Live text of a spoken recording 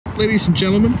Ladies and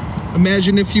gentlemen,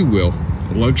 imagine, if you will,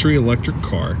 a luxury electric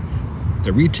car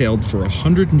that retailed for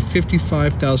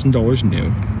 $155,000 new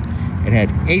and had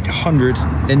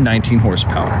 819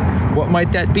 horsepower. What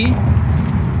might that be?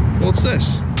 Well, it's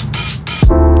this.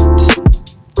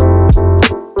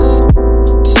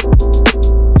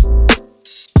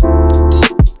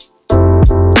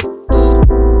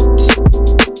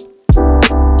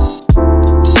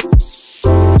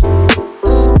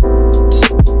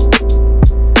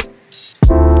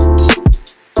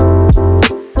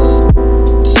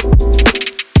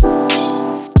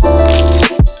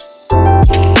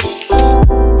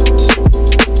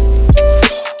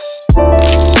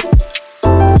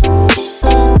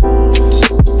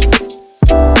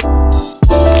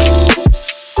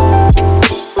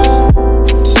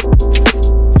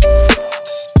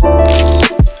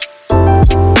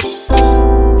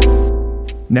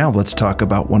 Now let's talk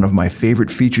about one of my favorite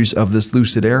features of this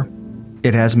Lucid Air.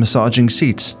 It has massaging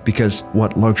seats, because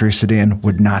what luxury sedan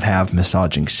would not have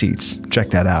massaging seats? Check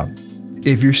that out.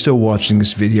 If you're still watching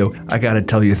this video, I gotta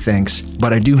tell you thanks,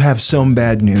 but I do have some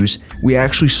bad news. We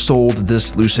actually sold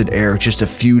this Lucid Air just a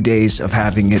few days of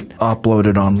having it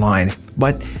uploaded online,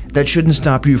 but that shouldn't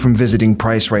stop you from visiting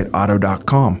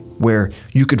PricedRiteAuto.com, where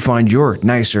you could find your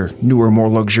nicer, newer, more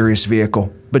luxurious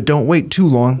vehicle. But don't wait too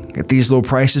long. At these low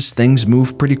prices, things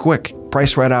move pretty quick.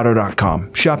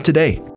 PricedRiteAuto.com. Shop today.